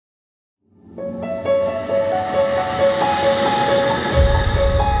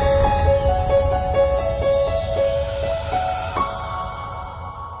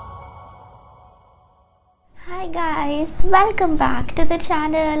guys, welcome back to the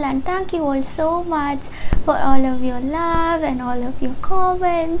channel and thank you all so much for all of your love and all of your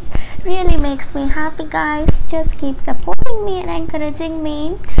comments. Really makes me happy, guys. Just keep supporting me and encouraging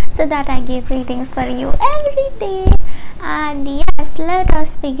me so that I give readings for you every day. And yes, let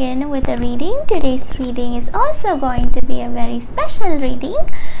us begin with the reading. Today's reading is also going to be a very special reading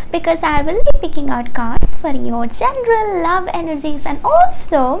because I will be picking out cards for your general love energies and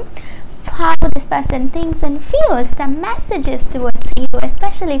also how this person thinks and feels the messages towards you,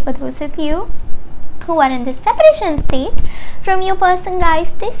 especially for those of you who are in the separation state from your person,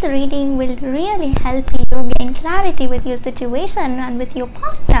 guys. This reading will really help you gain clarity with your situation and with your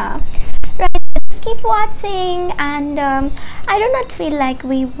partner, right? Just keep watching, and I do not feel like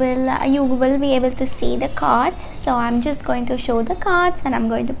you will be able to see the cards, so I'm just going to show the cards and I'm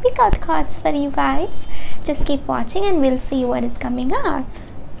going to pick out cards for you guys. Just keep watching and we'll see what is coming up.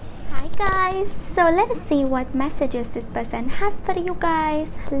 Hi guys, so let us see what messages this person has for you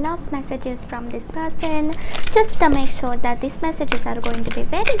guys. Love messages from this person. Just to make sure that these messages are going to be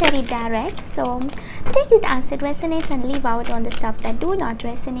very direct, so take it as it resonates and leave out on the stuff that do not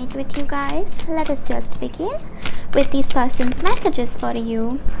resonate with you guys. Let us just begin with this person's messages for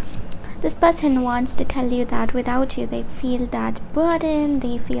you. This person wants to tell you that without you they feel that burden,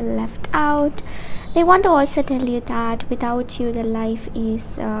 they feel left out. They want to also tell you that without you the life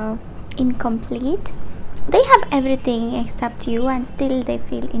is incomplete. They have everything except you and still they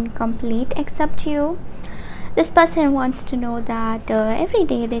feel incomplete except you. This person wants to know that every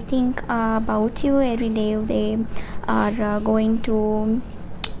day they think about you, every day they are going to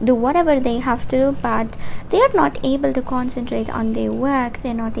do whatever they have to, but they are not able to concentrate on their work.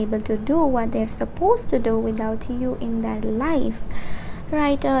 They're not able to do what they're supposed to do without you in their life,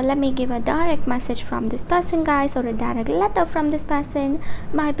 right? Let me give a direct message from this person, guys, or a direct letter from this person.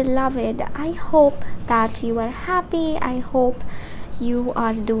 My beloved, I hope that you are happy. I hope you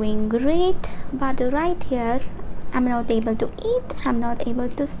are doing great, but right here I'm not able to eat, I'm not able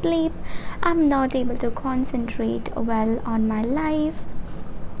to sleep, I'm not able to concentrate well on my life.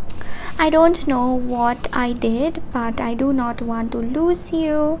 I don't know what I did, but I do not want to lose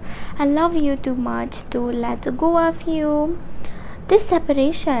you. I love you too much to let go of you. This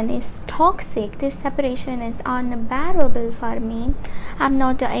separation is toxic. This separation is unbearable for me. I'm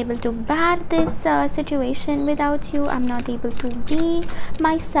not able to bear this situation without you. I'm not able to be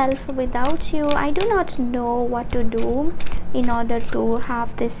myself without you. I do not know what to do in order to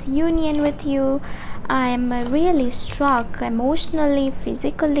have this union with you. I'm really struck emotionally,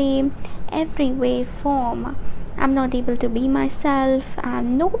 physically, every way, form. I'm not able to be myself,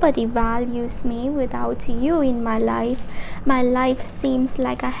 and nobody values me without you in my life. My life seems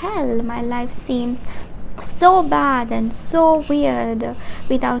like a hell. My life seems so bad and so weird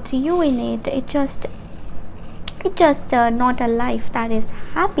without you in it. It's just not a life that is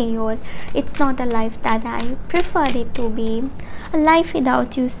happy, or it's not a life that I prefer it to be. A life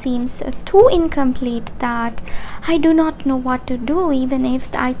without you seems too incomplete that I do not know what to do. Even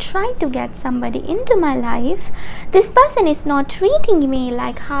if I try to get somebody into my life, this person is not treating me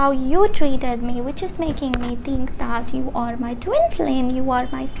like how you treated me, which is making me think that you are my twin flame, you are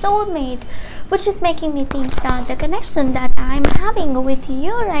my soulmate, which is making me think that the connection that I'm having with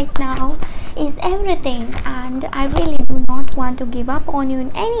you right now is everything, and I really do not want to give up on you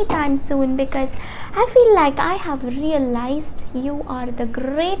anytime soon, because I feel like I have realized you are the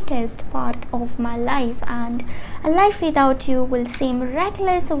greatest part of my life, and a life without you will seem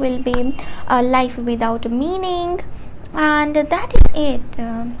reckless, will be a life without meaning, and that is it.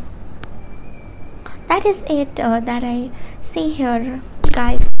 That I see here,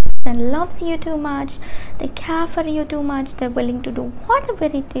 guys. And loves you too much, they care for you too much, they're willing to do whatever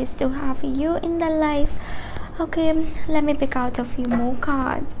it is to have you in their life. Okay, let me pick out a few more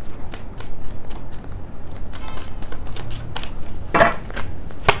cards.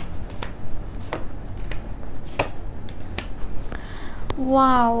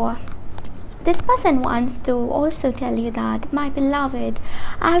 Wow, this person wants to also tell you that, my beloved,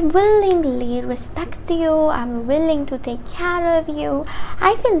 I willingly respect you, I'm willing to take care of you.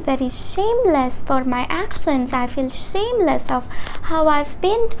 I feel very shameless for my actions. I feel shameless of how I've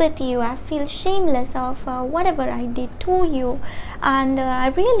been with you. I feel shameless of whatever I did to you, and I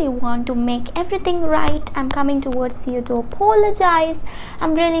really want to make everything right. I'm coming towards you to apologize.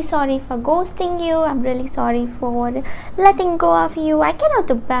 I'm really sorry for ghosting you. I'm really sorry for letting go of you. I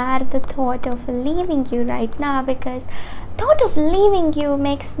cannot bear the thought of leaving you right now, because thought of leaving you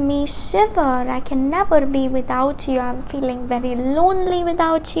makes me shiver. I can never be without you. I'm feeling very lonely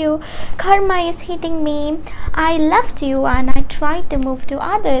without you. Karma is hitting me. I left you and I tried to move to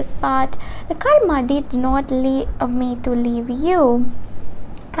others, but the karma did not leave me to leave you.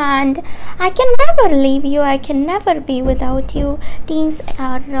 And I can never leave you. I can never be without you. Things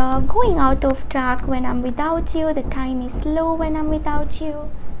are going out of track when I'm without you. The time is slow when I'm without you.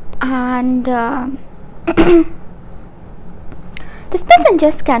 And this person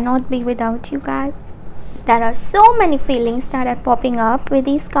just cannot be without you, guys. There are so many feelings that are popping up with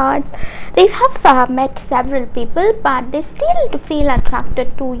these cards. They have met several people, but they still feel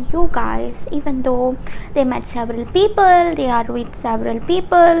attracted to you guys. Even though they met several people, they are with several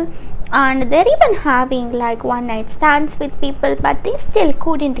people, and they're even having like one night stands with people, but they still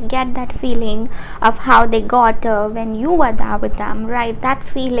couldn't get that feeling of how they got when you were there with them, right? That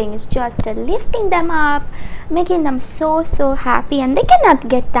feeling is just lifting them up, making them so happy, and they cannot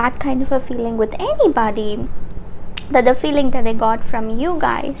get that kind of a feeling with anybody. The feeling that they got from you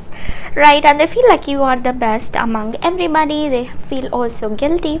guys, right? And they feel like you are the best among everybody. They feel also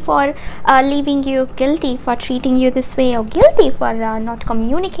guilty for leaving you, guilty for treating you this way, or guilty for not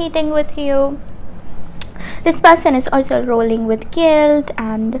communicating with you. This person is also rolling with guilt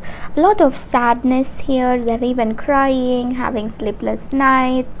and a lot of sadness here. They're even crying, having sleepless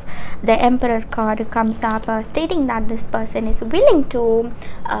nights. The Emperor card comes up stating that this person is willing to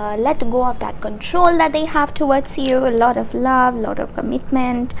let go of that control that they have towards you. A lot of love, a lot of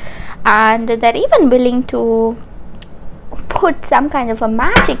commitment, and they're even willing to put some kind of a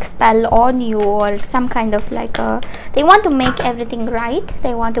magic spell on you, or some kind of like they want to make everything right.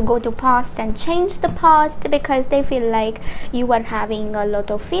 They want to go to past and change the past, because they feel like you are having a lot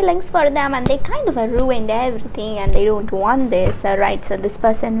of feelings for them, and they kind of ruined everything, and they don't want this, right? So this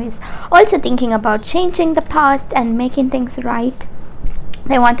person is also thinking about changing the past and making things right.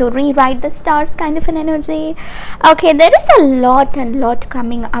 They want to rewrite the stars, kind of an energy. Okay, there is a lot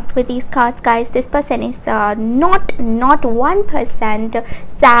coming up with these cards, guys. This person is not 1%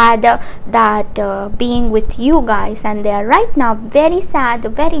 sad that being with you guys, and they are right now very sad,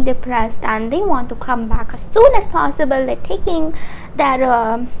 very depressed, and they want to come back as soon as possible. They're taking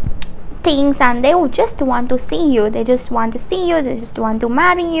their things, and they just want to see you. They just want to see you. They just want to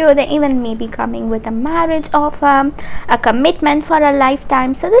marry you. They even may be coming with a marriage offer, a commitment for a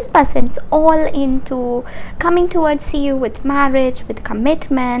lifetime. So this person's all into coming towards you with marriage, with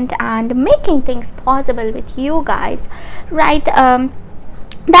commitment, and making things possible with you guys, right?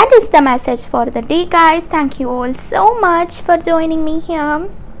 That is the message for the day, guys. Thank you all so much for joining me here,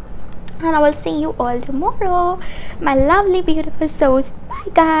 and I will see you all tomorrow, my lovely beautiful souls.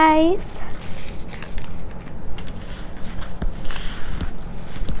 Bye, guys.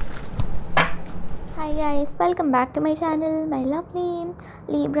 Hi guys, welcome back to my channel, my lovely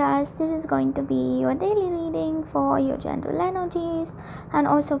Libras. This is going to be your daily reading for your general energies and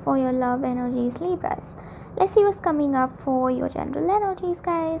also for your love energies, Libras. Let's see what's coming up for your general energies,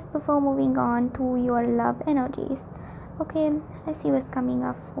 guys, before moving on to your love energies. Okay, let's see what's coming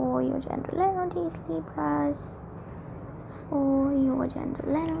up for your general energies, Libras. For your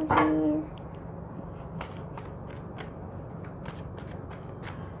general energies.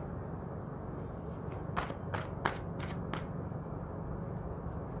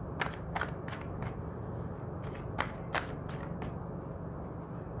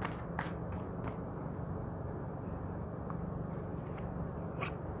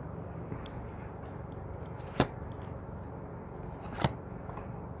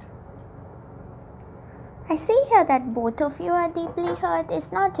 I see here that both of you are deeply hurt.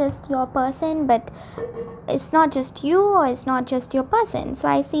 It's not just your person, but it's not just you, or it's not just your person. So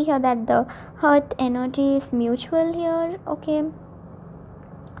I see here that the hurt energy is mutual here. Okay,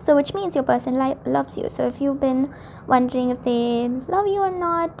 so which means your person loves you. So if you've been wondering if they love you or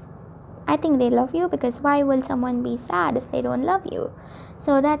not, I think they love you, because why will someone be sad if they don't love you?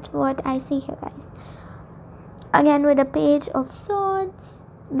 So that's what I see here, guys. Again, with a Page of Swords,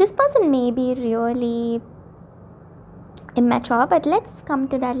 this person may be really immature, but let's come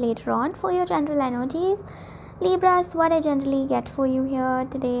to that later on. For your general energies, Libras, what I generally get for you here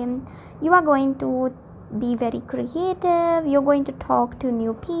today, you are going to be very creative. You're going to talk to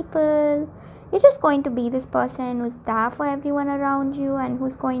new people. You're just going to be this person who's there for everyone around you, and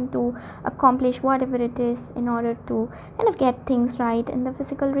who's going to accomplish whatever it is in order to kind of get things right in the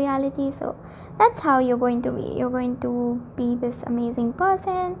physical reality. So that's how you're going to be. You're going to be this amazing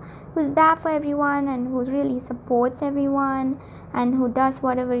person who's there for everyone, and who really supports everyone, and who does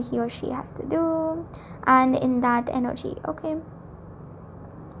whatever he or she has to do, and in that energy. Okay,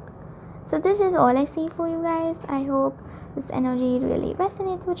 so this is all I see for you guys. I hope this energy really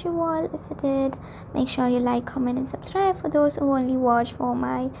resonates with you all. If it did, make sure you like, comment and subscribe. For those who only watch for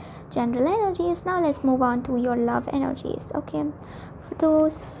my general energies, now let's move on to your love energies. Okay, for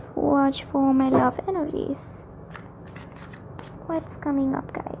those who watch for my love energies, what's coming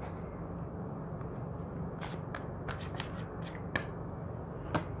up, guys?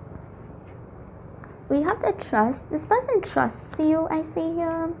 We have the trust. This person trusts you, I see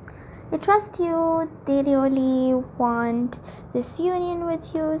here. They trust you. They really want this union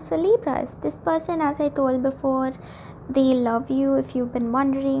with you. So Libras, this person, as I told before, they love you. If you've been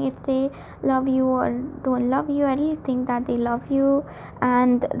wondering if they love you or don't love you, I really think that they love you.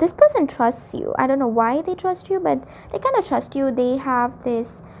 And this person trusts you. I don't know why they trust you, but they kind of trust you. They have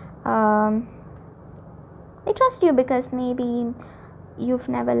this they trust you because maybe you've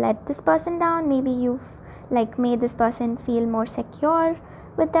never let this person down. Maybe you've like made this person feel more secure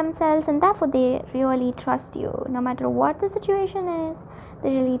with themselves, and therefore they really trust you. No matter what the situation is, they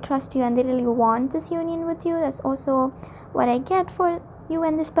really trust you and they really want this union with you. That's also what I get for you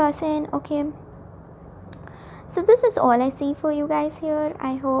and this person. Okay, so this is all I see for you guys here.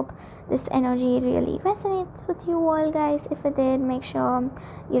 I hope this energy really resonates with you all, guys. If it did, make sure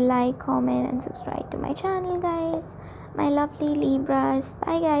you like, comment and subscribe to my channel, guys. My lovely Libras.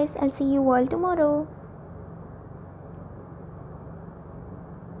 Bye guys, I'll see you all tomorrow.